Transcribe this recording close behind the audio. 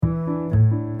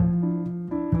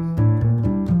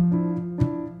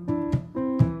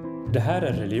Det här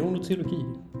är Religion och teologi,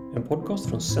 en podcast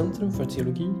från Centrum för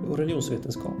teologi och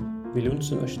religionsvetenskap vid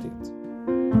Lunds universitet.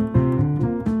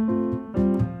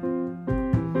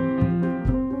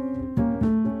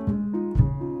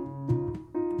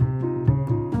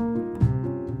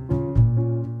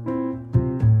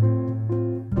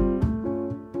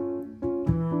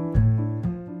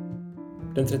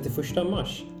 Den 31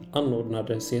 mars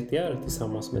anordnade CTR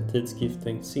tillsammans med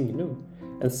tidskriften Signum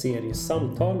en serie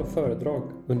samtal och föredrag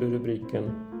under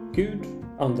rubriken Gud,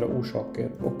 andra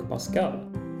orsaker och Pascal.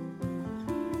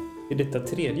 I detta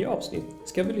tredje avsnitt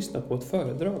ska vi lyssna på ett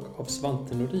föredrag av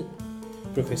Svante Nordin,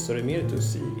 professor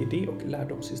emeritus i idé- och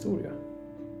lärdomshistoria,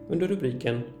 under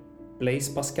rubriken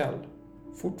Blaise Pascal,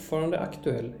 fortfarande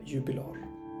aktuell jubilar.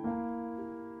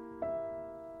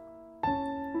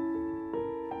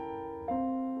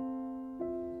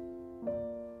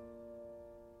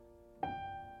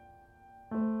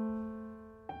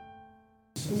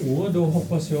 Då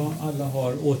hoppas jag alla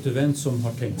har återvänt som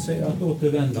har tänkt sig att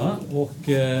återvända, och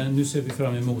nu ser vi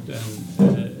fram emot en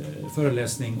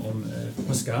föreläsning om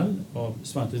Pascal av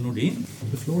Svante Nordin.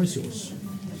 The floor is yours.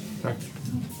 Tack.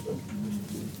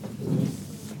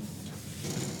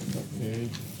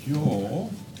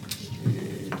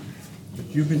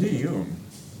 Jubileum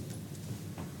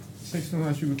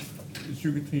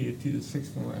 1623 till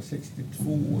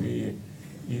 1662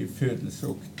 är födelse-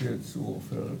 och dödsår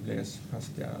för Blaise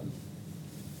Pascal.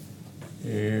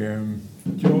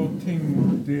 Jag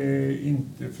tänkte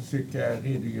inte försöka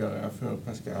redogöra för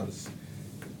Pascals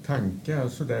tankar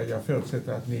så där. Jag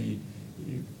förutsätter att ni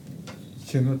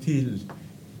känner till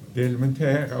det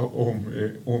elementära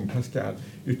om Pascal.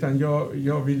 Utan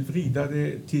jag vill vrida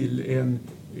det till en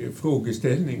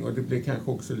frågeställning, och det blir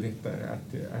kanske också lättare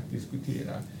att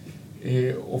diskutera.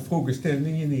 Och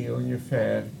frågeställningen är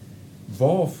ungefär: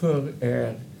 varför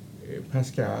är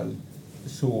Pascal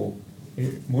så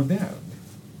modern?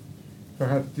 För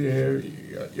att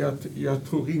jag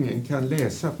tror ingen kan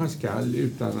läsa Pascal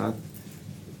utan att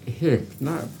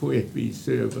häpna på ett vis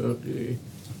över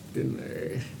den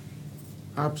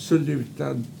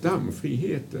absoluta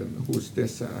dammfriheten hos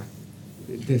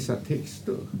dessa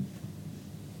texter.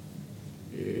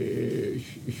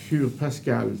 Hur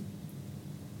Pascal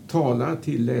talar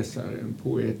till läsaren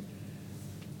på ett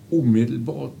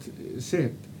omedelbart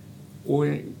sätt. Och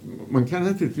man kan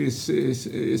naturligtvis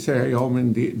säga, ja,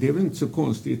 men det är väl inte så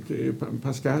konstigt.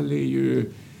 Pascal är ju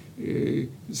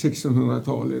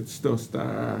 1600-talets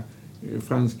största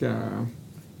franska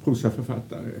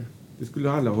prosaförfattare. Det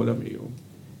skulle alla hålla med om.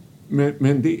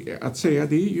 Men att säga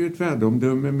det är ju ett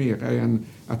värdeomdöme mer än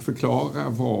att förklara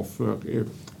varför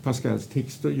Pascals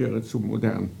texter gör ett så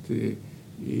modernt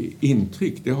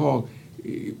intryck. Det har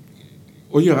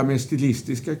att göra med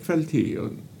stilistiska kvaliteter,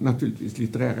 naturligtvis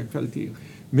litterära kvaliteter.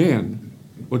 Men,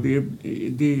 och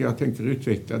det jag tänker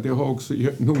utveckla, det har också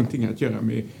någonting att göra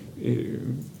med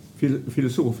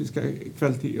filosofiska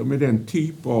kvaliteter, med den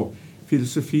typ av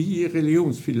filosofi,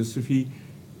 religionsfilosofi,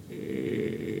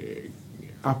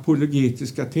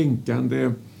 apologetiska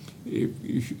tänkande,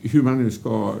 hur man nu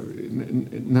ska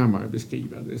närmare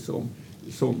beskriva det,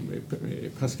 som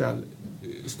Pascal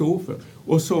står för.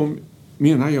 Och som,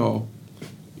 menar jag,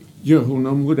 gör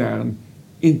honom modern,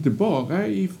 inte bara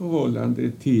i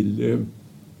förhållande till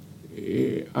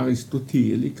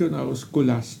aristotelikerna och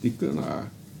skolastikerna,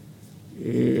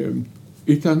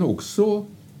 utan också,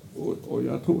 och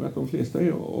jag tror att de flesta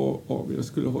av er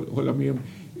skulle hålla med om,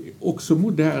 också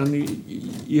modern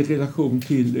i relation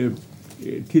till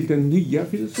den nya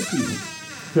filosofins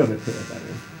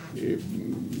företrädare.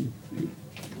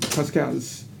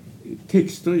 Pascals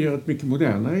texter gör ett mycket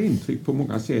modernare intryck på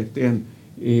många sätt än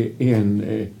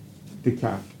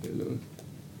Descartes eller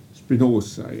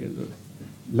Spinoza eller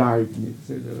Leibniz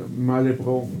eller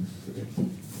Malebranche.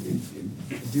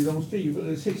 De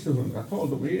skriver 1600-tal.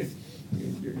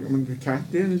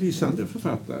 Descartes är en lysande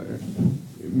författare,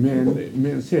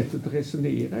 men sättet att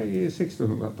resonera är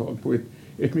 1600-tal på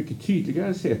ett mycket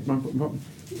tydligare sätt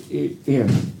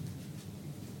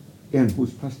än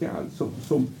hos Pascal,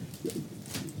 som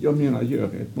jag menar gör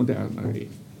ett modernare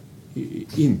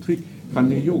intryck.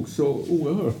 Han är ju också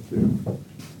oerhört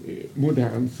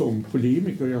modern som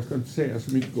polemiker. Jag ska inte säga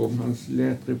så mycket om hans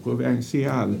lettre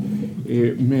provincial,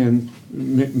 men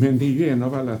det är ju en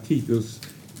av alla tiders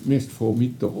mest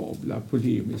formidabla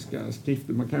polemiska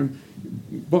skrifter. Man kan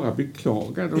bara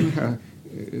beklaga de här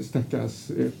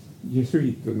stackars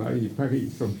jesuiterna i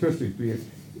Paris som plötsligt blev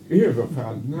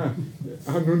överfallna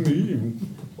anonymt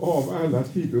av alla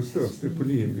tiders största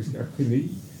polemiska geni,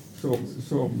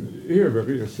 som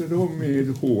överöser dem med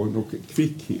hån och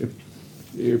kvickhet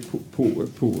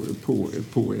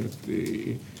på ett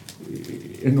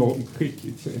enormt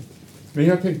skickligt sätt. Men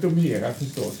jag tänkte mera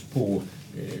förstås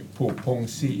på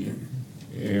Pensée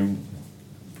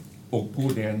och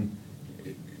på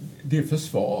det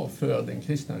försvar för den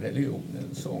kristna religionen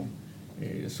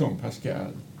som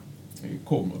Pascal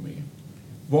kommer med.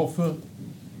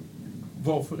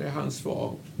 Varför är hans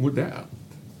svar modernt?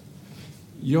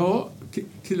 Ja,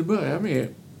 till att börja med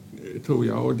tror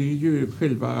jag, och det är ju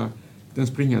själva den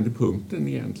springande punkten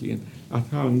egentligen, att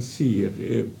han ser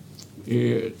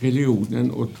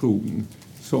religionen och tron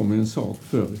som en sak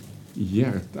för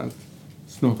hjärtat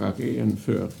snarare än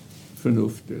för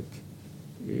förnuftet.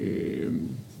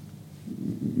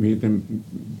 Med den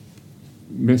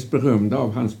mest berömda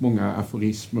av hans många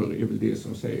aforismer är väl det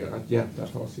som säger att hjärtat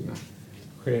har sina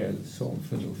skäl som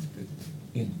förnuftet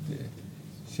inte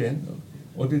känner.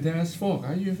 Och det där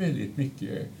svarar ju väldigt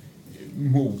mycket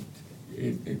mot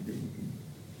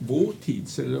vår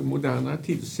tids eller moderna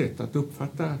tids sätt att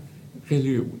uppfatta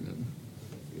religionen.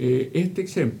 Ett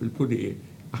exempel på det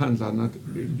handlar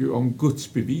ju om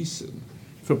gudsbevisen.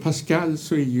 För Pascal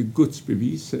så är ju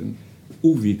gudsbevisen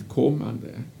ovidkommande.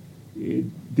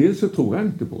 Dels så tror han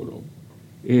inte på dem.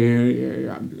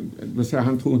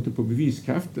 Han tror inte på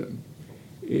beviskraften.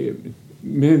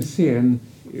 Men sen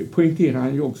poängterar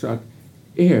han ju också att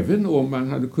även om man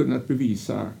hade kunnat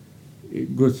bevisa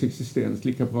Guds existens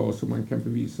lika bra som man kan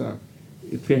bevisa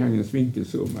triangelns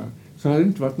vinkelsumma, så hade det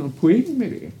inte varit någon poäng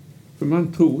med det. För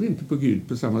man tror inte på Gud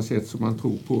på samma sätt som man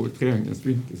tror på triangelns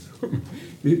vinkelsumma.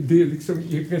 Det är liksom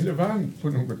irrelevant på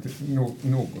något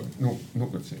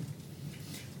sätt.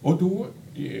 Och då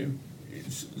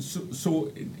så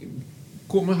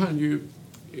kommer han ju,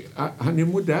 han är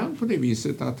modern på det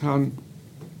viset att han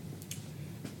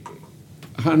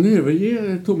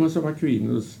överger Thomas av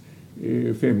Aquinos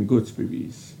 5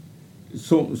 gudsbevis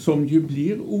som ju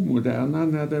blir omoderna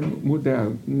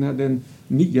när den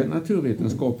nya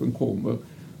naturvetenskapen kommer.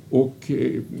 Och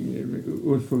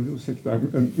Ulf får ursäkta,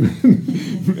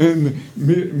 men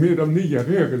med de nya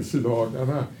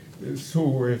rörelselagarna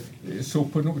så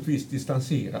på något vis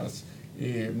distanseras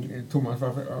Thomas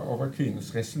av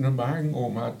Aquinos resonemang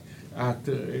om att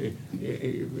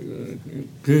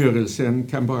rörelsen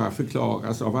kan bara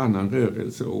förklaras av annan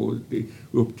rörelse och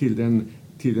upp till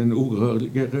den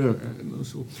orörliga röraren och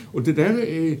så. Och det där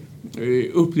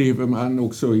upplever man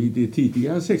också i det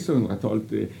tidiga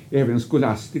 1600-talet. Även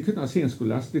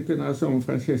senskolastikerna som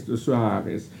Francesco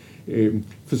Suarez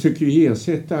försöker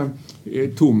ersätta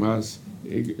Thomas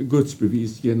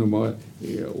gudsbevis genom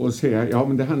att säga ja,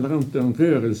 men det handlar inte om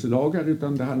rörelselagar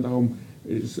utan det handlar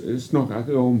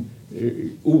snarare om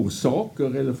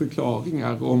orsaker eller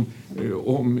förklaringar.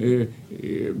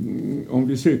 Om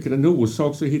vi söker en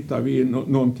orsak så hittar vi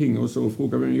någonting och så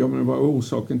frågar vi ja, men vad är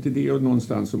orsaken till det, och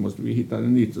någonstans så måste vi hitta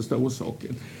den yttersta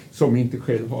orsaken som inte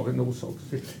själv har en orsak.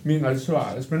 Menar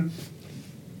Suarez, men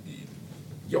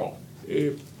ja,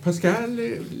 Pascal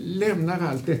lämnar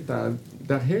allt detta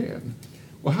därhän.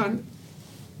 Och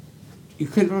i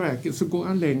själva verket så går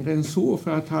han längre än så,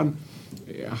 för att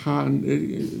han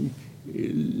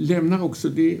lämnar också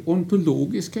det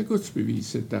ontologiska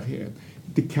gudsbeviset därhän.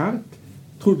 Descartes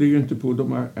trodde ju inte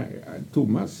på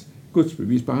Thomas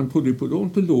gudsbevis, men han trodde på det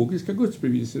ontologiska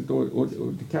gudsbeviset. Och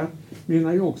Descartes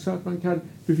menar ju också att man kan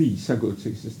bevisa Guds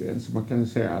existens. Man kan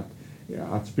säga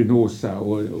att Spinoza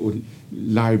och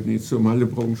Leibniz och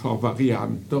Malebranche har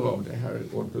varianter av det här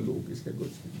ontologiska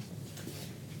gudsbeviset.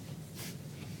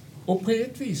 Och på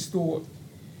ett vis då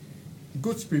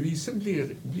gudsbevisen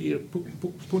blir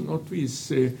på något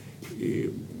vis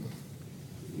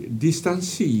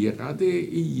distanserade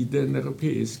i den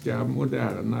europeiska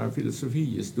moderna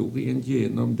filosofihistorien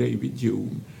genom David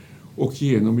Hume och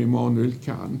genom Immanuel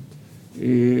Kant.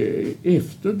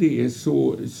 Efter det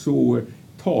så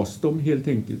tas de helt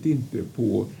enkelt inte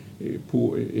på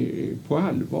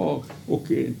allvar,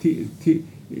 och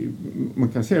man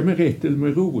kan säga med rätt eller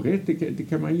med orätt, det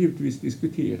kan man givetvis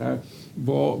diskutera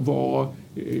vad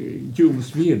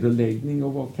Humes vederläggning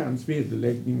och vad Kants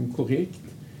vederläggning korrekt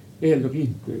eller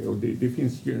inte, och det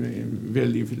finns ju en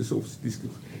väldig filosofisk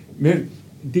diskussion. Men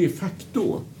de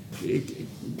facto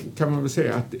kan man väl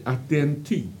säga att den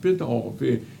typen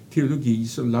av teologi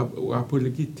och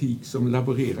apologetik som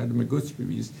laborerade med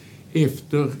gudsbevis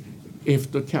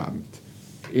efter Kant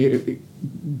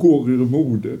går ur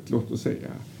modet, låt oss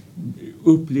säga,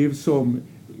 upplevs som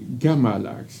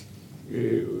gammaldags.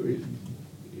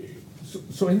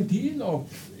 Så en del av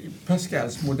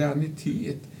Pascals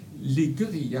modernitet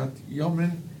ligger i att ja, men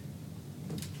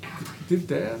det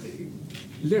där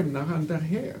lämnar han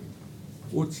därhän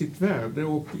åt sitt värde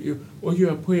och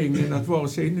gör poängen att vare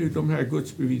sig nu de här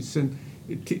gudsbevisen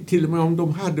till och med om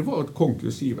de hade varit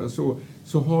konklusiva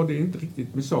så har det inte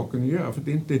riktigt med saken att göra, för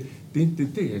det är inte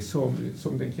det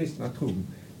som den kristna tron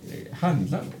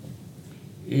handlar om,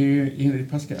 enligt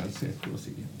Pascals sätt att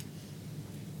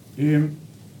se.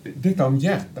 Detta om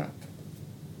hjärtat,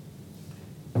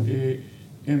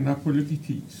 en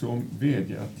apologetik som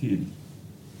vädjar till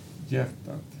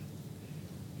hjärtat.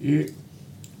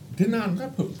 Den andra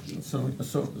punkten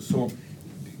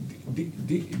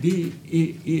det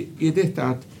är detta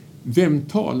att vem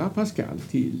talar Pascal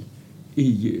till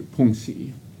i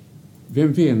Pensée?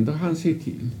 Vem vänder han sig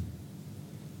till?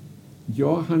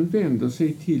 Ja, han vänder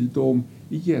sig till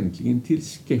egentligen till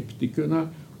skeptikerna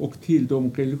och till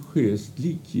de religiöst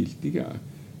likgiltiga.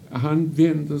 Han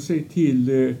vänder sig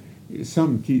till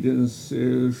samtidens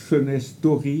jeunesse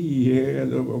dorée,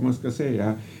 eller vad man ska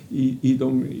säga,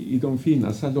 i de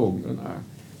fina salongerna.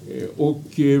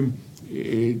 Och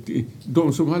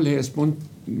de som har läst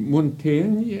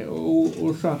Montaigne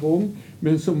och Charon,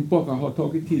 men som bara har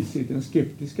tagit till sig den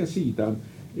skeptiska sidan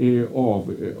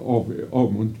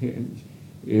av Montaigne.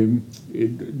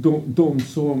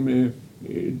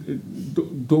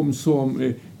 De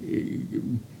som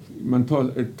man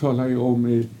talar ju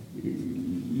om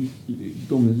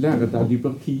de lärda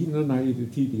libertinerna i det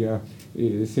tidiga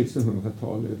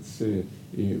 1600-talets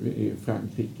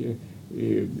Frankrike.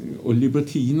 Och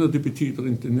libertiner, det betyder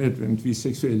inte nödvändigtvis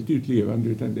sexuellt utlevande,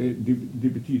 utan det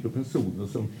betyder personer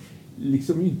som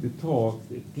liksom inte tar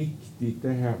riktigt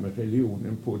det här med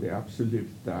religionen på det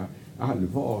absoluta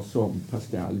allvar som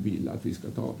Pascal vill att vi ska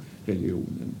ta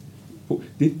religionen på.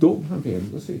 Det är dem han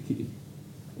vänder sig till.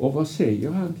 Och vad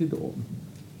säger han till dem?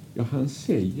 Ja, han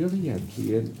säger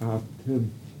egentligen att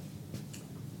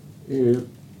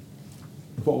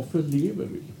varför lever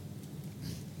vi?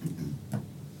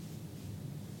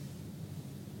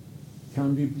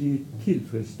 Kan vi bli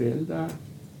tillfredsställda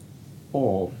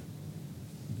av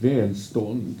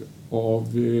välstånd, av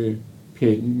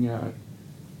pengar,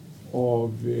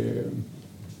 av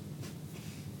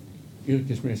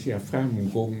yrkesmässiga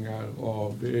framgångar,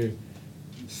 av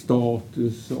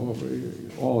status, av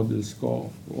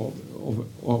adelskap,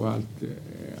 av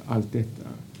allt detta?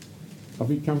 Ja,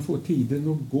 vi kan få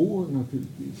tiden att gå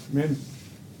naturligtvis, men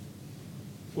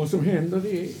vad som händer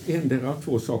är ändå av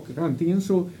två saker. Antingen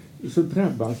så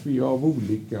drabbas vi av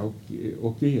olycka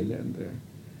och elände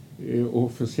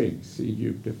och försänks i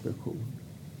djup depression.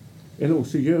 Eller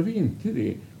också gör vi inte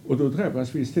det, och då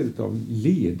drabbas vi istället av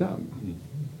ledan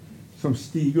som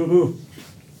stiger upp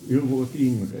ur vårt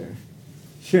inre.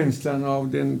 Känslan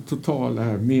av den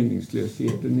totala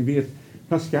meningslösheten. Ni vet,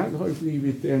 Pascal har ju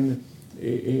blivit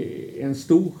en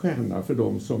stor stjärna för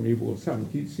dem som i vår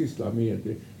samtid sysslar med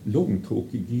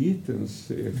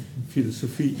långtråkighetens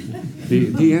filosofi.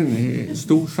 Det är en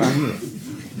stor genre.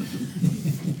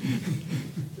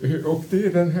 Och det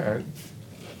är den här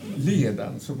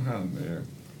ledan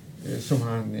som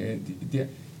han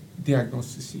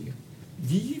diagnostiserar.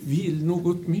 Vi vill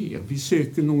något mer, vi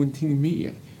söker någonting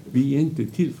mer. Vi är inte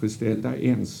tillfredsställda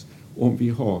ens om vi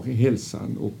har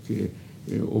hälsan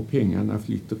och pengarna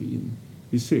flyter in.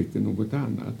 Vi söker något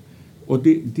annat. Och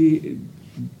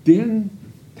den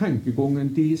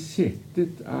tankegången, det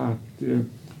sättet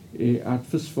att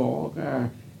försvara,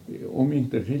 om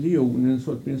inte religionen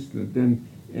så åtminstone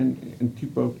en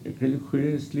typ av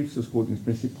religiös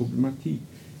livsåskådningsmässig problematik,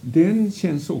 den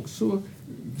känns också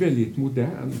väldigt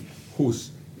modern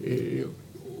hos,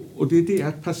 och det är det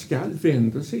att Pascal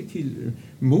vänder sig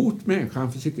mot människan.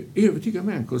 Han försöker övertyga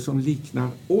människor som liknar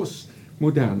oss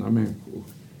moderna människor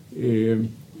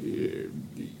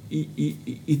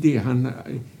i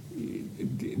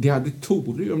det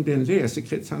auditorium, den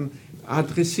läsekrets han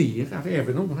adresserar,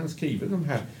 även om han skriver de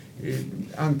här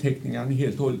anteckningarna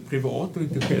helt och hållet privat och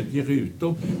inte själv ger ut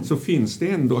dem, så finns det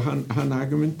ändå, han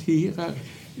argumenterar.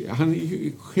 Han är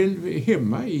ju själv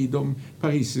hemma i de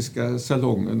parisiska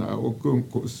salongerna och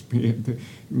umgås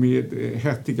med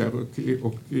hertigar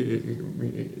och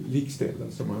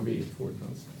likställda som man vet från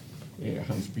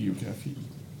hans biografi.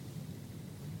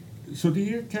 Så det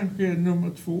är kanske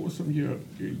nummer 2 som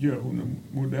gör honom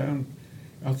modern.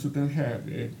 Alltså den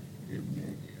här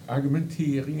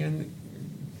argumenteringen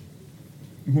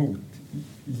mot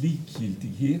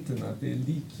likgiltigheten, att det är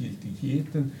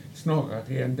likgiltigheten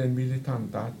snarare än den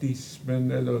militanta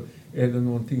ateismen eller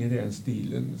någonting i den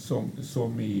stilen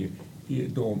som är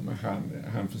de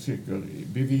han försöker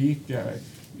beveka,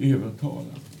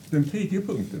 övertala. Den tredje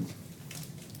punkten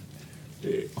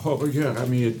har att göra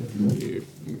med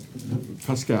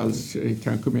Pascals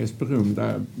kanske mest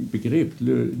berömda begrepp,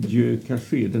 le Dieu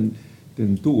caché,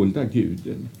 den dolda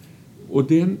guden. Och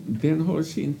den har i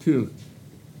sin tur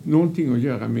någonting att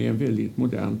göra med en väldigt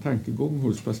modern tankegång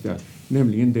hos Pascal,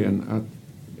 nämligen den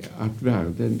att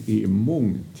världen är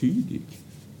mångtydig.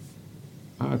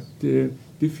 Att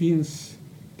det finns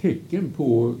tecken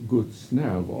på Guds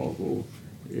närvaro.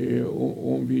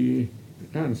 Om vi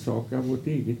rannsakar vårt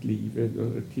eget liv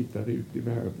eller tittar ut i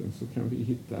världen så kan vi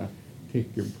hitta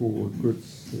tecken på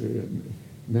Guds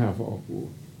närvaro.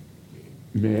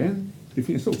 Men det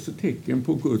finns också tecken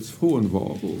på Guds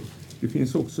frånvaro. Det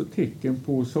finns också tecken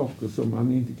på saker som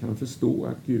man inte kan förstå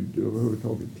att Gud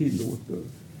överhuvudtaget tillåter.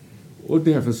 Och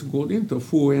därför så går det inte att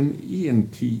få en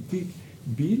entydig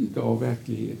bild av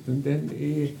verkligheten.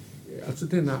 Alltså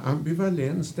denna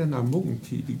ambivalens, denna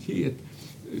mångtydighet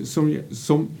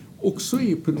som också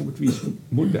är på något vis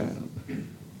modern.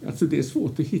 Alltså det är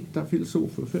svårt att hitta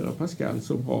filosofer före Pascal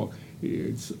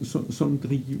som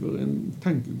driver en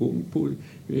tankegång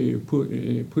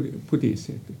på det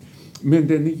sättet. Men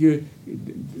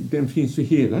den finns ju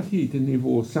hela tiden i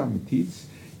vår samtids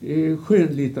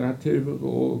skönlitteratur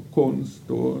och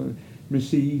konst och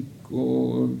musik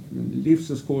och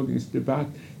livsåskådningsdebatt.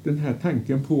 Den här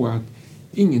tanken på att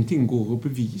ingenting går att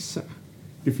bevisa.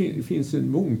 Det finns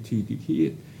en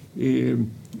mångtydighet.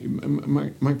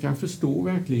 Man kan förstå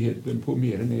verkligheten på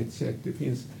mer än ett sätt. Det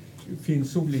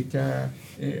finns olika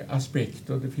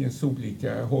aspekter, det finns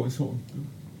olika horisonter.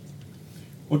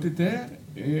 Och det där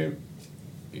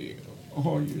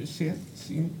har ju sett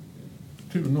sin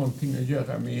tur någonting att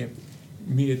göra med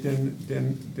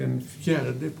den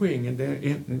fjärde poängen,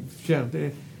 den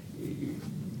fjärde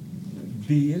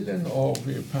delen av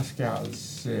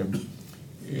Pascals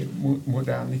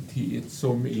modernitet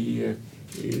som är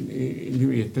ni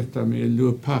vet detta med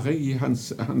Le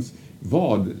Paris, hans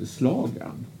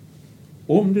vadslagan.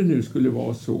 Om det nu skulle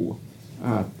vara så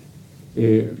att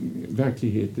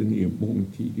verkligheten är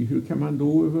mångtydig, hur kan man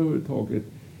då överhuvudtaget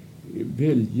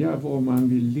välja vad man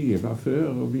vill leva för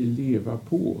och vill leva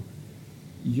på?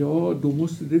 Ja, då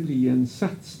måste det bli en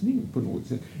satsning på något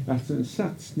sätt. Alltså en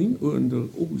satsning under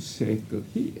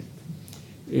osäkerhet.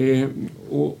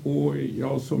 Och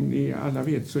ja, som ni alla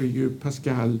vet så är ju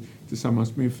Pascal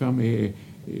tillsammans med Fermat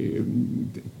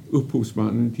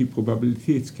upphovsmannen till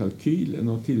probabilitetskalkylen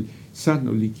och till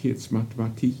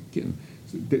sannolikhetsmatematiken.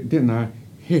 Denna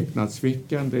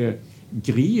häpnadsväckande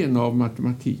gren av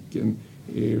matematiken.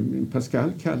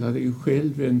 Pascal kallar det ju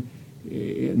själv en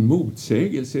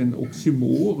motsägelse, en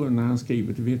oxymoron när han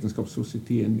skriver till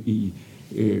Vetenskapssocieteten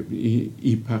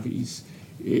i Paris.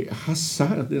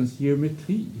 Hasardens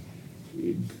geometri.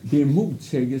 Det är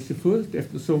motsägelsefullt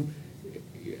eftersom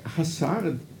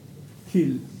hasard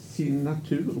till sin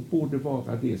natur borde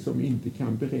vara det som inte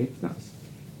kan beräknas.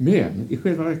 Men i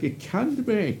själva verket kan det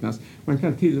beräknas. Man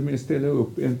kan till och med ställa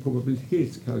upp en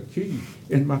probabilitetskalkyl,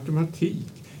 en matematik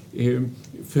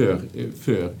för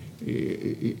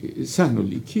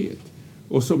sannolikhet.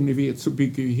 Och som ni vet så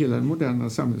bygger ju hela den moderna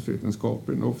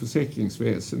samhällsvetenskapen och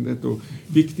försäkringsväsendet och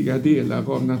viktiga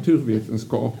delar av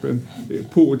naturvetenskapen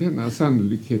på denna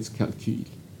sannolikhetskalkyl.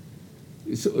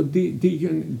 Så det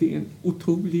är en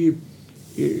otrolig...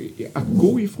 att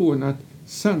gå ifrån att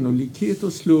sannolikhet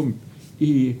och slump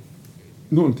är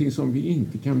någonting som vi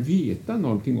inte kan veta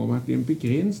någonting om, att det är en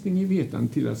begränsning i vetan,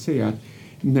 till att säga att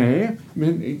nej,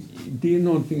 men det är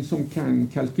någonting som kan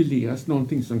kalkyleras,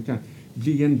 någonting som kan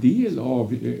bli en del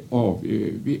av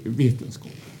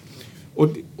vetenskap.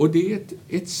 Och det är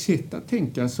ett sätt att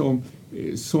tänka som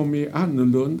är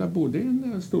annorlunda, både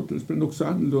än Aristoteles men också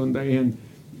annorlunda än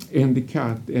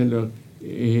Descartes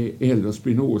eller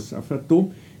Spinoza. För att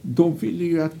de ville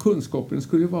ju att kunskapen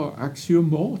skulle vara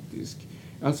axiomatisk.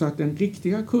 Alltså att den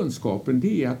riktiga kunskapen,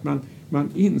 det är att man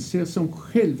inser som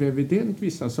självevident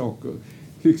vissa saker.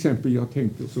 Till exempel, jag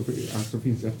tänkte så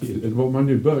finns jag till, eller vad man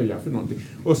nu börjar för någonting.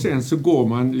 Och sen så går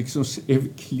man liksom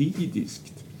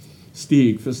euklidiskt,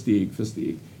 steg för steg för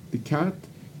steg. Descartes,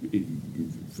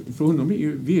 för honom är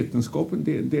ju vetenskapen,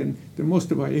 den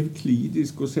måste vara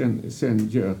euklidisk, och sen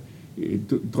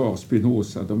drar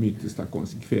Spinoza de yttersta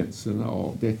konsekvenserna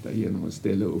av detta genom att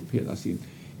ställa upp hela sin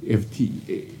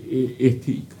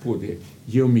etik på det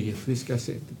geometriska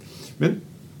sättet. Men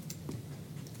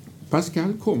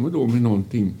Pascal kommer då med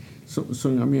någonting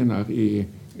som jag menar är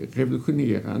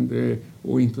revolutionerande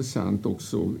och intressant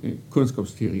också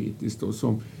kunskapsteoretiskt, och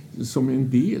som en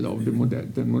del av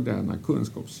den moderna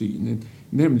kunskapssynen,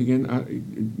 nämligen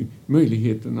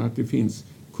möjligheten att det finns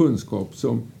kunskap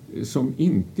som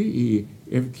inte är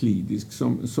euklidisk,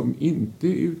 som inte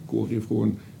utgår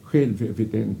ifrån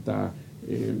självevidenta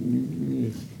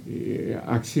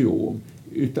axiom,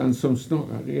 utan som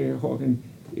snarare har en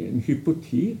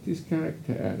hypotetisk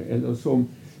karaktär, eller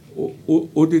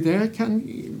Och det där kan...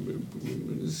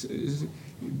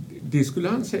 Det skulle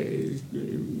han säga...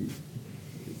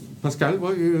 Pascal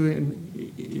var ju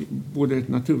både ett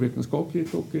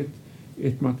naturvetenskapligt och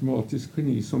ett matematiskt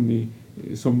geni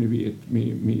som ni vet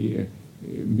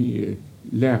med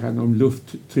läran om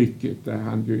lufttrycket, där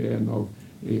han ju är en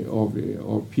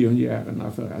av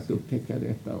pionjärerna för att upptäcka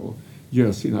detta och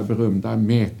gör sina berömda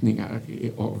mätningar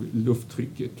av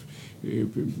lufttrycket.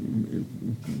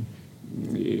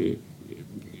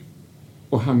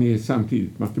 Och han är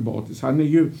samtidigt matematisk. Han är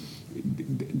ju,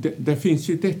 där finns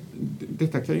ju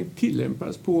detta kan ju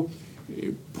tillämpas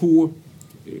på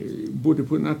både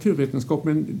på naturvetenskap,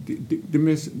 men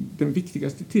den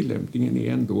viktigaste tillämpningen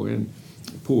är ändå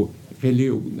på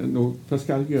religionen. Och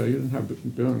Pascal gör ju den här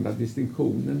berömda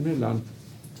distinktionen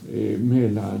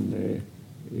mellan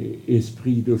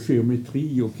esprit de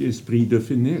geometri och esprit de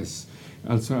finesse.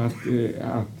 Alltså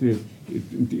att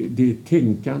det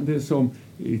tänkande som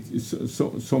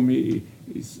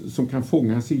kan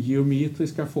fångas i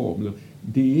geometriska formler,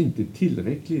 det är inte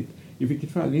tillräckligt. I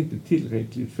vilket fall inte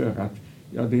tillräckligt för att,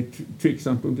 det är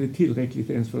tveksamt om det är tillräckligt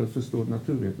ens för att förstå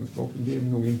naturvetenskapen, det är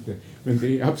nog inte. Men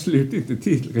det är absolut inte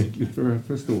tillräckligt för att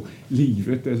förstå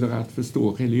livet eller att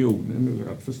förstå religionen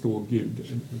eller att förstå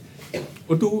Gud.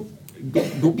 Och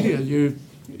då blir ju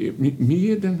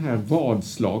med den här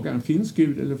vadslagaren, finns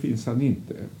Gud eller finns han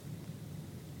inte?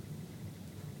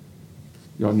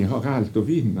 Ja, ni har allt att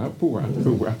vinna på att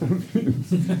tro att han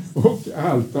finns och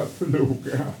allt att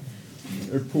förlora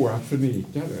på att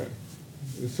förneka det.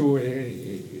 Så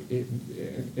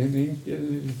en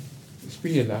enkel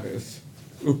spelares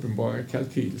uppenbara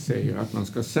kalkyl säger att man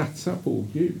ska satsa på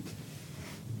Gud.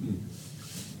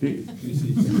 Det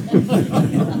precis.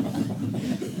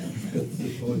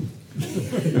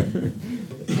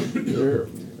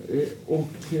 Och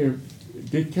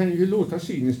det kan ju låta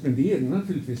cyniskt, men det är det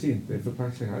naturligtvis inte. För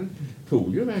Pascal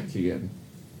tror ju verkligen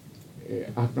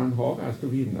att man har allt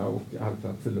att vinna och allt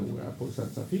att förlora på att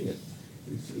satsa fel.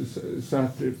 Så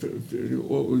att,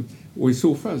 och i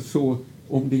så fall, så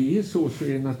om det är så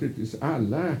är naturligtvis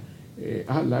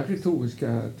alla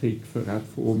retoriska trick för att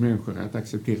få människor att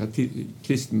acceptera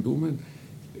kristendomen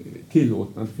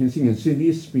tillåtna. Det finns ingen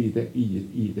cynism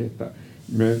i detta.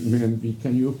 Men vi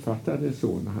kan ju uppfatta det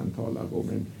så när han talar om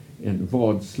en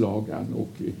vadslagan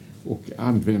och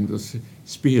använder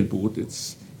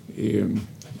spelbordets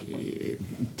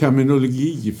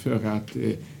terminologi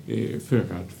för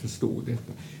att förstå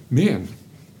detta. Men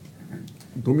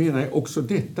då menar jag också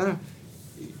detta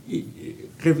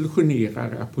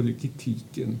revolutionerar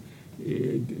apologetiken.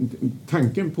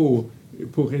 Tanken på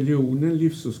religionen,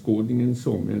 livsåskådningen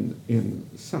som en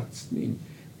satsning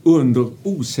under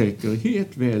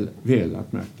osäkerhet, väl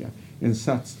att märka. En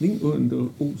satsning under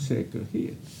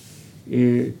osäkerhet.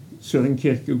 Søren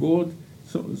Kierkegaard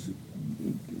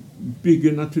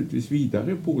bygger naturligtvis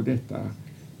vidare på detta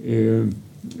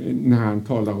när han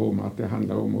talar om att det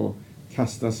handlar om att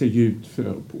kasta sig ut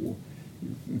på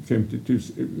 50 000,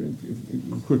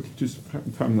 70 000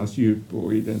 famnars djup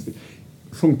och i den stil.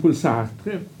 Jean-Paul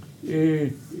Sartre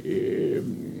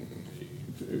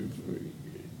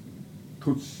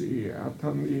trots att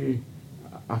han är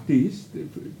ateist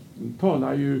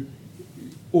talar ju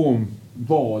om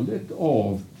valet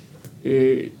av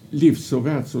livs- och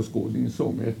världsåskådning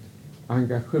som ett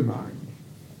engagemang,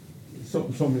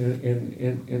 som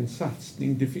en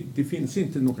satsning. Det finns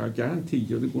inte några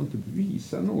garantier, det går inte att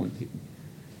bevisa någonting.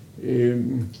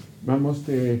 Man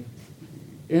måste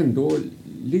ändå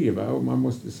leva och man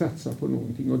måste satsa på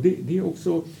någonting. Och det är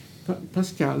också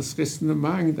Pascals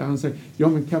resonemang där han säger, ja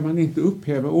men kan man inte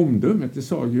upphäva omdömet? Det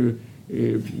sa ju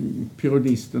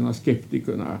periodisterna,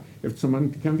 skeptikerna. Eftersom man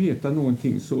inte kan veta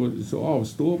någonting så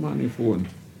avstår man ifrån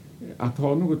att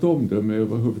ha något omdöme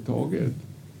överhuvudtaget.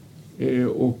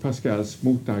 Och Pascals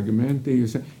motargument är ju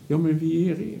så, ja men vi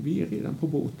är redan på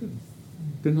båten.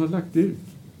 Den har lagt ut.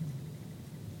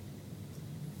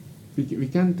 Vi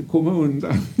kan inte komma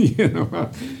undan genom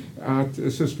att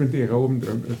suspendera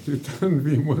omdömet, utan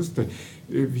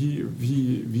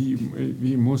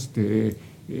vi måste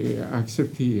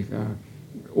acceptera,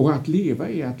 och att leva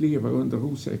är att leva under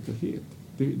osäkerhet.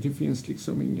 Det finns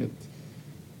liksom inget,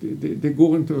 det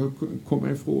går inte att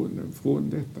komma ifrån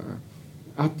detta.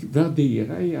 Att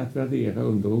värdera är att värdera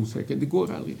under osäkerhet. Det går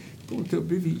inte att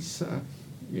bevisa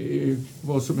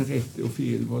vad som är rätt och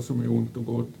fel, vad som är ont och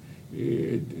gott.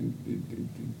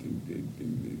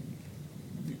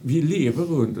 Vi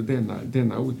lever under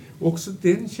denna också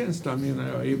den känslan, menar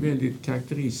jag, är väldigt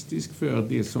karaktäristisk för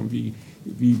det som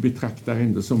vi betraktar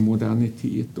ändå som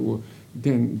modernitet och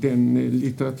den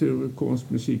litteratur, konst,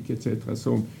 musik etc.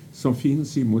 som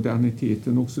finns i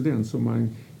moderniteten, också den som man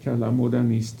kallar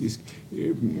modernistisk,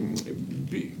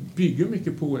 bygger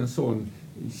mycket på en sån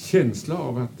känsla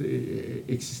av att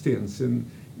existensen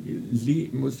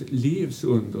levs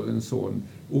under en sån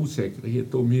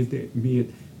osäkerhet och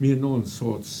med någon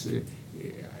sorts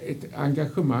ett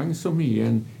engagemang som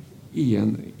är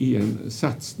en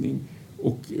satsning.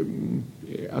 Och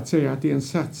att säga att det är en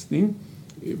satsning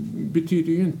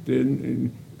betyder ju inte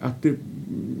att det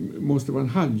måste vara en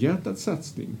halvhjärtad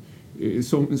satsning.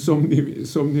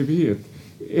 Som ni vet,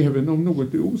 även om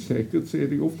något är osäkert så är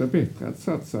det ofta bättre att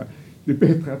satsa. Det är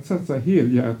bättre att satsa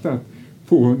helhjärtat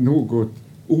på något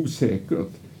osäkert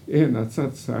än att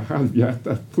satsa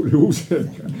halvhjärtat på det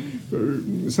osäkra.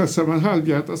 Satsar man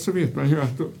halvhjärtat så vet man ju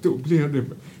att då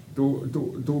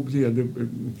blir det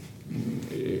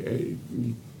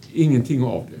ingenting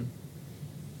av det.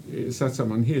 Satsar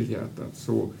man helhjärtat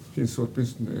så finns det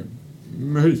åtminstone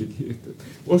möjligheter.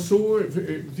 Och så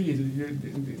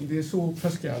det är så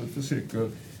Pascal försöker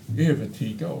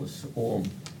övertyga oss om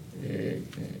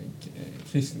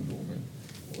kristendomen.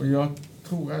 Och jag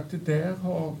tror att det där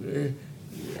har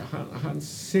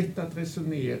hans sätt att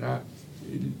resonera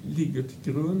ligger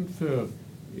till grund för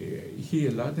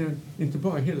inte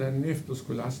bara hela den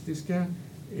efterskolastiska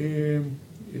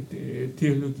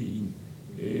teologin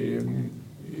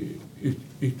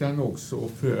utan också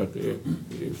för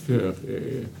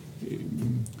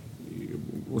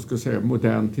vad ska jag säga,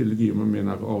 modern teologi, man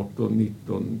menar 18,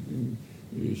 19,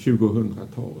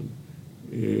 2000-tal.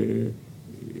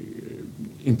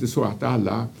 Inte så att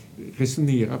alla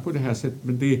resonerar på det här sättet,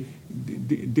 men det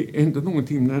är ändå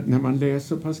någonting, när man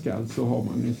läser Pascal så har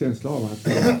man en känsla av att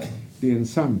det är en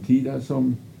samtida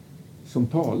som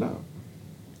talar.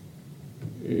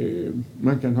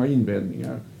 Man kan ha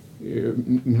invändningar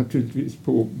naturligtvis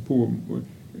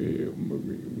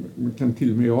man kan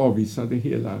till och med avvisa det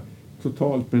hela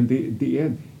totalt, men det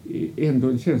är ändå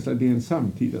en känsla, det är en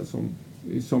samtida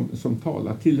som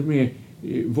talar. Till och med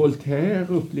Voltaire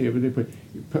upplever det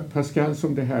Pascal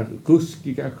som det här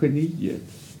ruskiga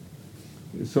geniet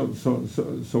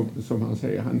som han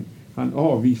säger. Han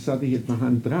avvisar det helt, men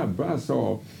han drabbas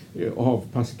av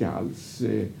Pascals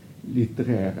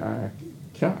litterära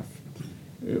kraft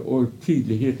och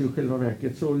tydlighet. I själva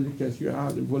verket så lyckas ju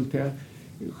Voltaire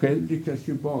själv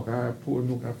bara på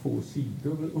några få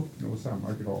sidor uppnå samma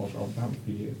grad av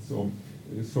dampighet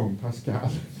som Pascal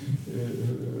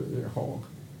har.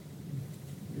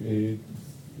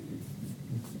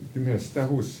 Det mesta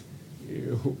hos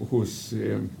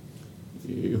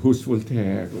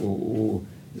Voltaire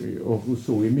och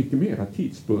Rousseau är mycket mer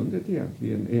tidsbundet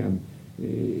egentligen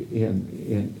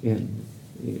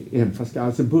än Pascal,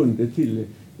 alltså bundet till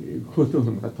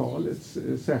 1700-talets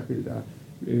särskilda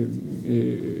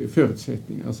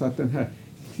förutsättningar. Så att den här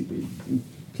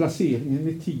placeringen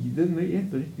i tiden är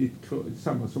inte riktigt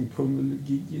samma som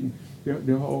kronologin.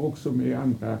 Det har också med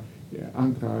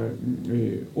andra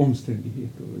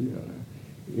omständigheter att göra.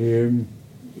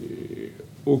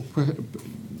 Och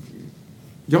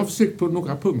jag har försökt på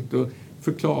några punkter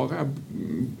förklara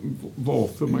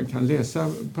varför man kan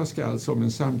läsa Pascal som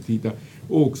en samtida,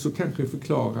 och också kanske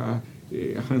förklara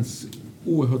hans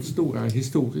oerhört stora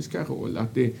historiska roll.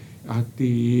 Att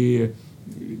det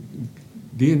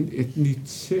är ett nytt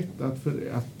sätt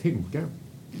att tänka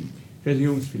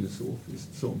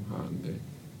religionsfilosofiskt som han,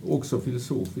 också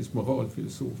filosofiskt,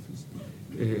 moralfilosofiskt,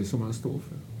 som han står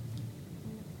för.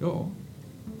 Ja,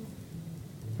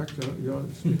 tack. Jag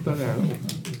slutar där.